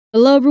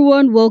Hello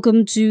everyone,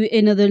 welcome to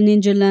another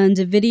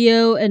NinjaLand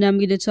video, and I'm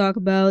going to talk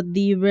about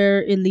the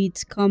rare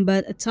elite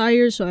combat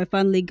attire. So I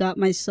finally got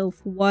myself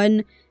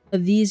one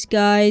of these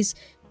guys.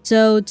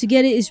 So to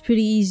get it is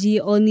pretty easy.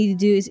 All I need to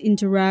do is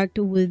interact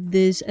with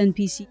this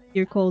NPC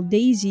here called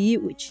Daisy,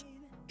 which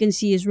you can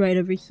see is right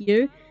over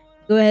here.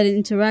 Go ahead and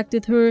interact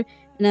with her,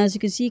 and as you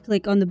can see,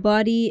 click on the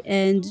body,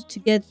 and to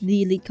get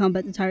the elite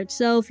combat attire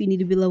itself, you need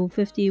to be level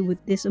 50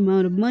 with this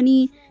amount of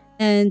money.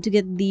 And to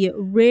get the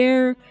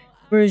rare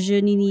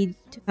version, you need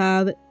to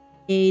have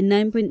a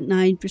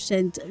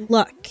 9.9%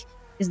 luck,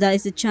 because that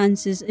is the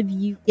chances of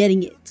you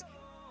getting it.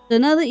 So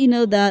now that you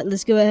know that,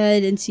 let's go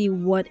ahead and see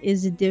what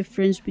is the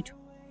difference between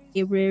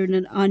a rare and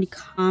an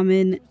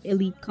uncommon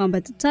elite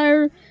combat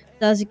attire.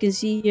 So as you can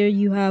see here,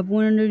 you have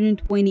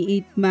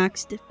 128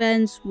 max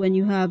defense when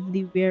you have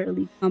the rare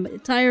elite combat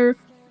attire,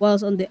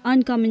 whilst on the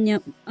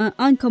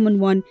uncommon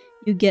one,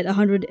 you get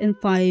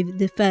 105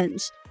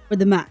 defense for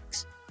the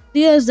max. So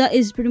yes, that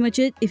is pretty much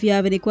it. If you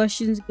have any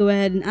questions, go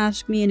ahead and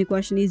ask me. Any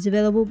question is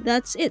available.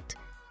 That's it.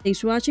 Thanks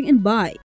for watching and bye.